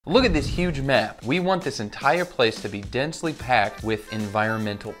Look at this huge map. We want this entire place to be densely packed with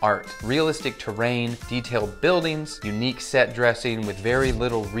environmental art. Realistic terrain, detailed buildings, unique set dressing with very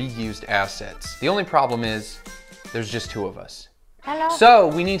little reused assets. The only problem is, there's just two of us. Hello. So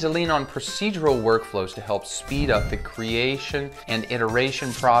we need to lean on procedural workflows to help speed up the creation and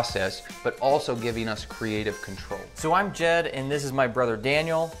iteration process, but also giving us creative control. So I'm Jed, and this is my brother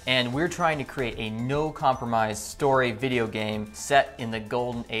Daniel, and we're trying to create a no-compromise story video game set in the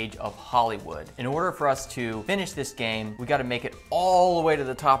golden age of Hollywood. In order for us to finish this game, we gotta make it all the way to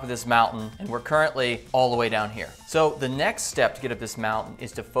the top of this mountain, and we're currently all the way down here. So the next step to get up this mountain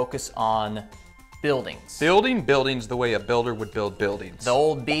is to focus on buildings. Building buildings the way a builder would build buildings. The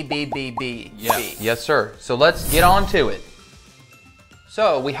old B. Yeah. Yes, sir. So let's get on to it.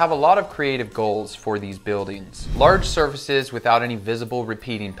 So we have a lot of creative goals for these buildings. Large surfaces without any visible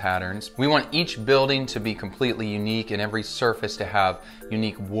repeating patterns. We want each building to be completely unique and every surface to have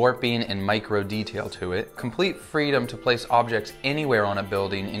unique warping and micro detail to it. Complete freedom to place objects anywhere on a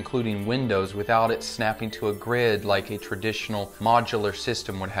building, including windows, without it snapping to a grid like a traditional modular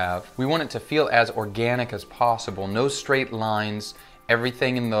system would have. We want it to feel as organic as possible. No straight lines.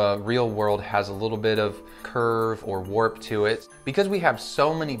 Everything in the real world has a little bit of curve or warp to it. Because we have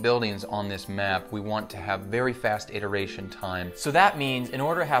so many buildings on this map, we want to have very fast iteration time. So that means in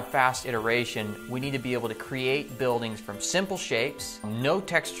order to have fast iteration, we need to be able to create buildings from simple shapes, no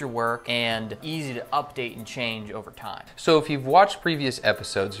texture work, and easy to update and change over time. So if you've watched previous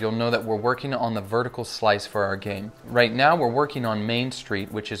episodes, you'll know that we're working on the vertical slice for our game. Right now we're working on Main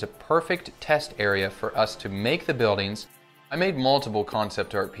Street, which is a perfect test area for us to make the buildings. I made multiple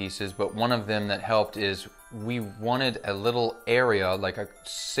concept art pieces, but one of them that helped is we wanted a little area, like a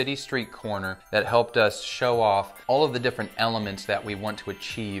city street corner, that helped us show off all of the different elements that we want to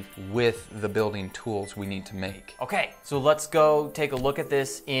achieve with the building tools we need to make. Okay, so let's go take a look at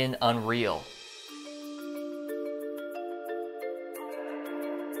this in Unreal.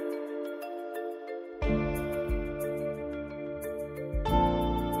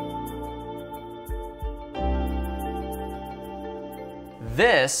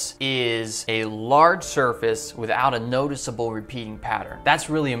 This is a large surface without a noticeable repeating pattern. That's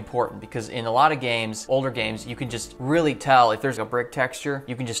really important because in a lot of games, older games, you can just really tell if there's a brick texture,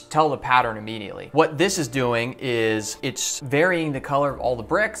 you can just tell the pattern immediately. What this is doing is it's varying the color of all the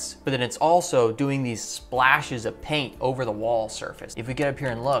bricks, but then it's also doing these splashes of paint over the wall surface. If we get up here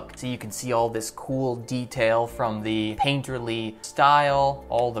and look, so you can see all this cool detail from the painterly style.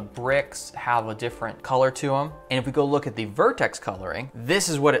 All the bricks have a different color to them. And if we go look at the vertex coloring, this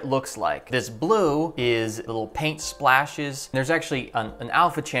is what it looks like. This blue is little paint splashes. There's actually an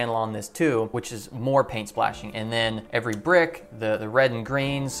alpha channel on this too, which is more paint splashing. And then every brick, the red and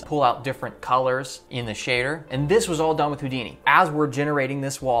greens, pull out different colors in the shader. And this was all done with Houdini. As we're generating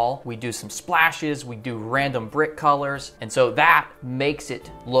this wall, we do some splashes, we do random brick colors. And so that makes it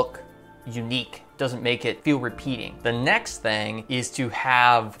look unique. Doesn't make it feel repeating. The next thing is to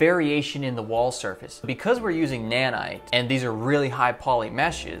have variation in the wall surface. Because we're using nanite and these are really high poly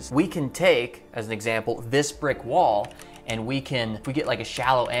meshes, we can take, as an example, this brick wall and we can, if we get like a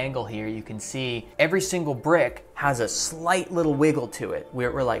shallow angle here, you can see every single brick has a slight little wiggle to it.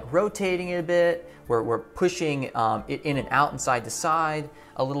 We're like rotating it a bit, we're pushing it in and out and side to side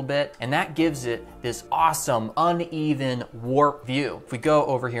a little bit, and that gives it this awesome uneven warp view. If we go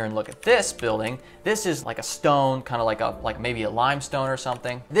over here and look at this building, this is like a stone, kind of like maybe a limestone or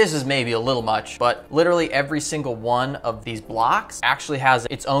something. This is maybe a little much, but literally every single one of these blocks actually has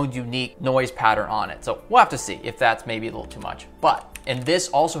its own unique noise pattern on it. So we'll have to see if that's maybe a little too much. And this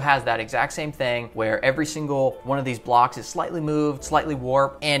also has that exact same thing where every single one of these blocks is slightly moved, slightly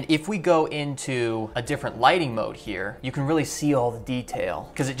warped. And if we go into a different lighting mode here, you can really see all the detail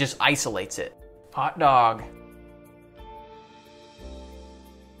because it just isolates it. Hot dog.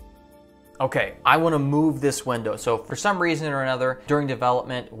 Okay, I want to move this window. So for some reason or another, during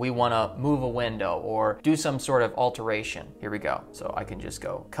development, we want to move a window or do some sort of alteration. Here we go. So I can just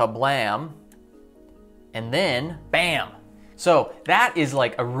go kablam, and then bam. So that is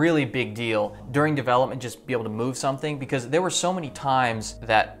like a really big deal during development, just be able to move something, because there were so many times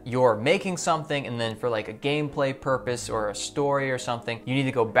that you're making something and then for like a gameplay purpose or a story or something, you need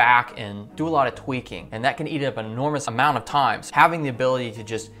to go back and do a lot of tweaking, and that can eat up an enormous amount of times. Having the ability to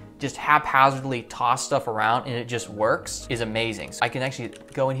just haphazardly toss stuff around and it just works is amazing. So I can actually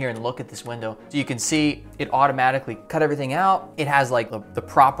go in here and look at this window. So you can see it automatically cut everything out. It has like the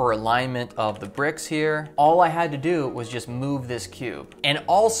proper alignment of the bricks here. All I had to do was just move this cube. And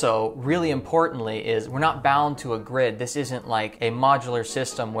also, really importantly, is we're not bound to a grid. This isn't like a modular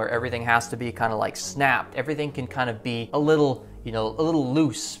system where everything has to be kind of like snapped. Everything can kind of be a little you know, a little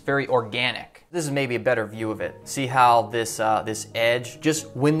loose, very organic. This is maybe a better view of it. See how this, this edge,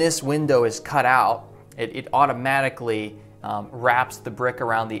 just when this window is cut out, it automatically wraps the brick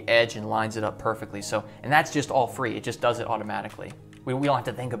around the edge and lines it up perfectly. So, and that's just all free. It just does it automatically. We don't have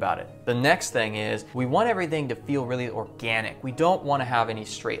to think about it. The next thing is we want everything to feel really organic. We don't want to have any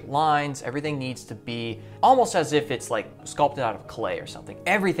straight lines. Everything needs to be almost as if it's like sculpted out of clay or something.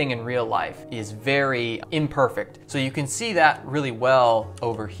 Everything in real life is very imperfect. So you can see that really well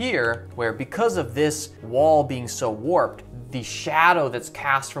over here, where because of this wall being so warped, the shadow that's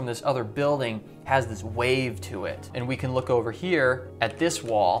cast from this other building has this wave to it. And we can look over here at this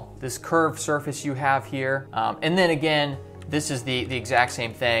wall, this curved surface you have here. And then again, this is the exact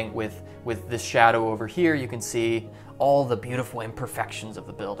same thing with this shadow over here. You can see all the beautiful imperfections of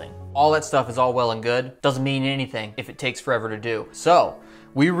the building. All that stuff is all well and good. Doesn't mean anything if it takes forever to do. So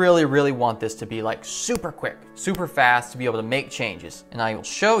we really, really want this to be like super quick, super fast to be able to make changes. And I will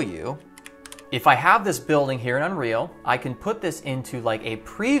show you. If I have this building here in Unreal, I can put this into like a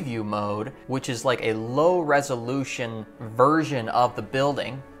preview mode, which is like a low resolution version of the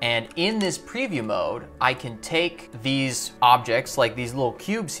building. And in this preview mode, I can take these objects, like these little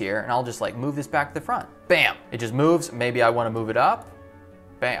cubes here, and I'll just like move this back to the front. Bam, it just moves. Maybe I want to move it up.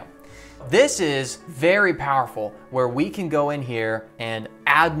 Bam. This is very powerful, where we can go in here and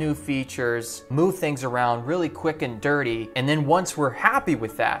add new features, move things around really quick and dirty, and then once we're happy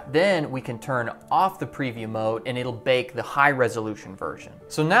with that, then we can turn off the preview mode and it'll bake the high resolution version.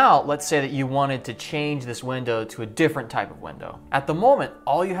 So now let's say that you wanted to change this window to a different type of window. At the moment,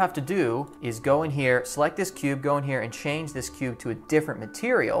 all you have to do is go in here, select this cube, go in here and change this cube to a different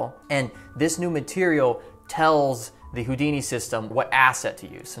material, and this new material tells the Houdini system what asset to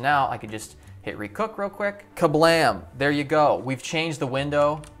use. So now I could just hit recook real quick. Kablam, there you go. We've changed the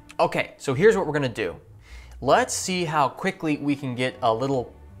window. Okay, so here's what we're gonna do. Let's see how quickly we can get a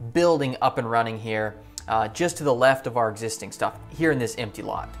little building up and running here, just to the left of our existing stuff, here in this empty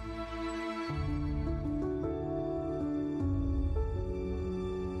lot.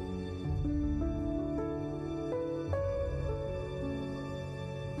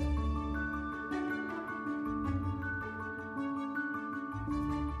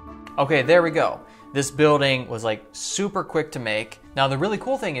 Okay, there we go. This building was like super quick to make. Now the really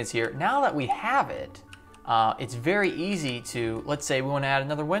cool thing is here, now that we have it, it's very easy to, let's say we want to add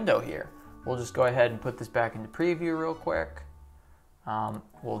another window here. We'll just go ahead and put this back into preview real quick.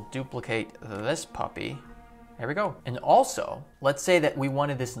 We'll duplicate this puppy. There we go. And also, let's say that we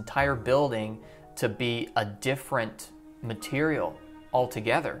wanted this entire building to be a different material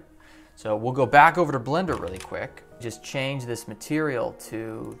altogether. So we'll go back over to Blender really quick. Just change this material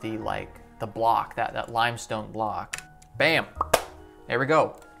to the block, that limestone block. Bam, there we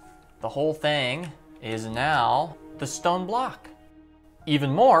go. The whole thing is now the stone block.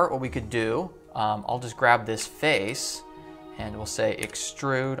 Even more, what we could do, I'll just grab this face and we'll say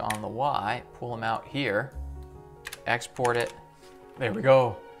extrude on the Y, pull them out here, export it. There we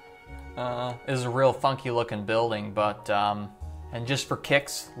go. This is a real funky looking building, but, and just for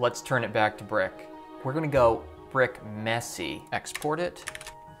kicks, let's turn it back to brick. We're gonna go brick messy. Export it.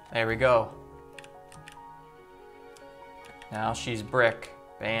 There we go. Now she's brick.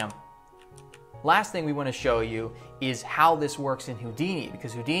 Bam. Last thing we want to show you is how this works in Houdini,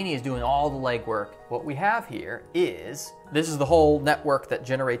 because Houdini is doing all the legwork. What we have here is, this is the whole network that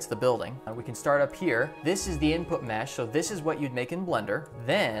generates the building. We can start up here. This is the input mesh, so this is what you'd make in Blender.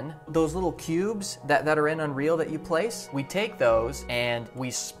 Then, those little cubes that are in Unreal that you place, we take those and we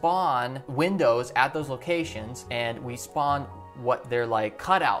spawn windows at those locations, and we spawn what their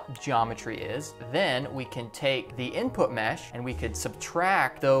cutout geometry is. Then we can take the input mesh and we could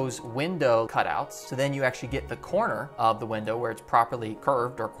subtract those window cutouts. So then you actually get the corner of the window where it's properly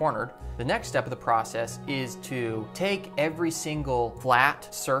curved or cornered. The next step of the process is to take every single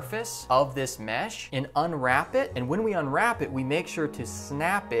flat surface of this mesh and unwrap it. And when we unwrap it, we make sure to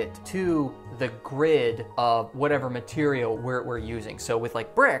snap it to the grid of whatever material we're using. So with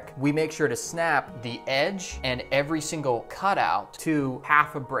brick, we make sure to snap the edge and every single cutout to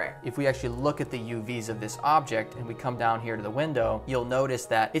half a brick. If we actually look at the UVs of this object and we come down here to the window, you'll notice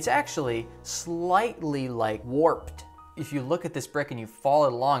that it's actually slightly warped. If you look at this brick and you follow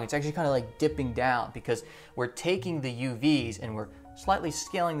it along, it's actually kind of dipping down because we're taking the UVs and we're slightly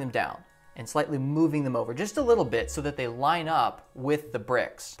scaling them down and slightly moving them over just a little bit so that they line up with the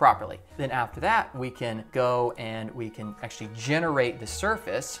bricks properly. Then after that, we can go and we can actually generate the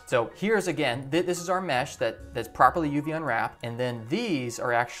surface. So here's again, this is our mesh that's properly UV unwrapped, and then these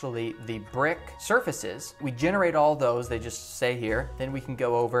are actually the brick surfaces. We generate all those, they just say here. Then we can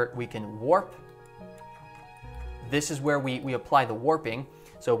go over, we can warp This is where we apply the warping.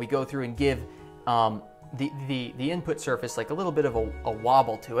 So we go through and give the input surface like a little bit of a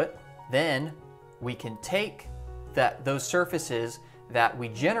wobble to it. Then we can take those surfaces that we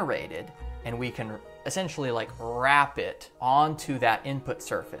generated and we can essentially like wrap it onto that input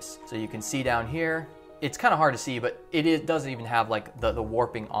surface. So you can see down here, it's kind of hard to see, but it doesn't even have like the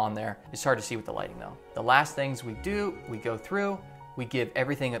warping on there. It's hard to see with the lighting though. The last things we do, we go through, we give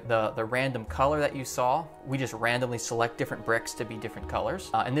everything the random color that you saw. We just randomly select different bricks to be different colors.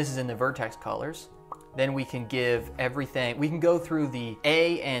 And this is in the Vertex colors. Then we can give everything, we can go through the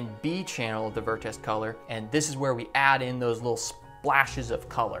A and B channel of the Vertex color, and this is where we add in those little splashes of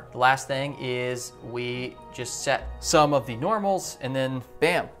color. The last thing is we just set some of the normals, and then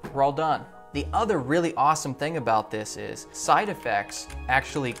bam, we're all done. The other really awesome thing about this is Side Effects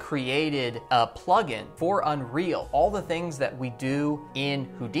actually created a plugin for Unreal. All the things that we do in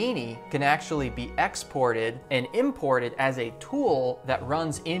Houdini can actually be exported and imported as a tool that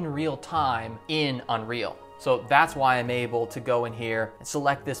runs in real time in Unreal. So that's why I'm able to go in here and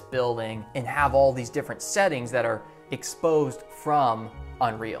select this building and have all these different settings that are exposed from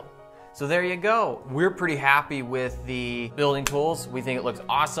Unreal. So there you go. We're pretty happy with the building tools. We think it looks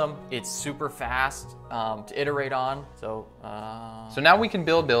awesome. It's super fast to iterate on. So now we can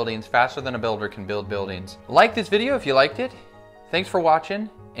build buildings faster than a builder can build buildings. Like this video if you liked it. Thanks for watching,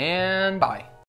 and bye.